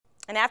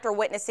And after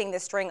witnessing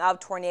this string of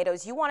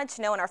tornadoes, you wanted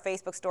to know in our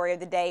Facebook story of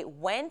the day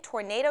when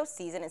tornado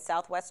season in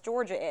southwest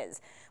Georgia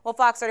is. Well,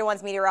 Fox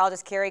 31's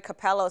meteorologist Kerri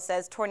Copello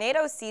says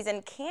tornado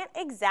season can't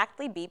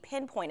exactly be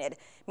pinpointed.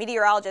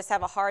 Meteorologists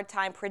have a hard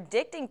time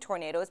predicting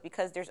tornadoes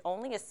because there's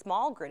only a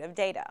small grid of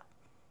data.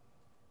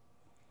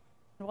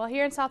 Well,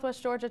 here in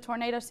southwest Georgia,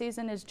 tornado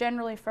season is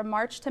generally from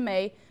March to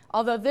May,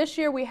 although this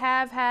year we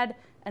have had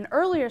an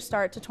earlier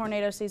start to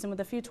tornado season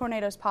with a few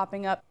tornadoes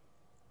popping up.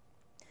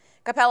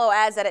 Copello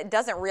adds that it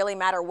doesn't really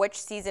matter which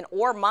season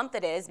or month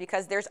it is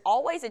because there's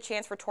always a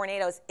chance for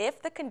tornadoes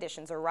if the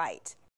conditions are right.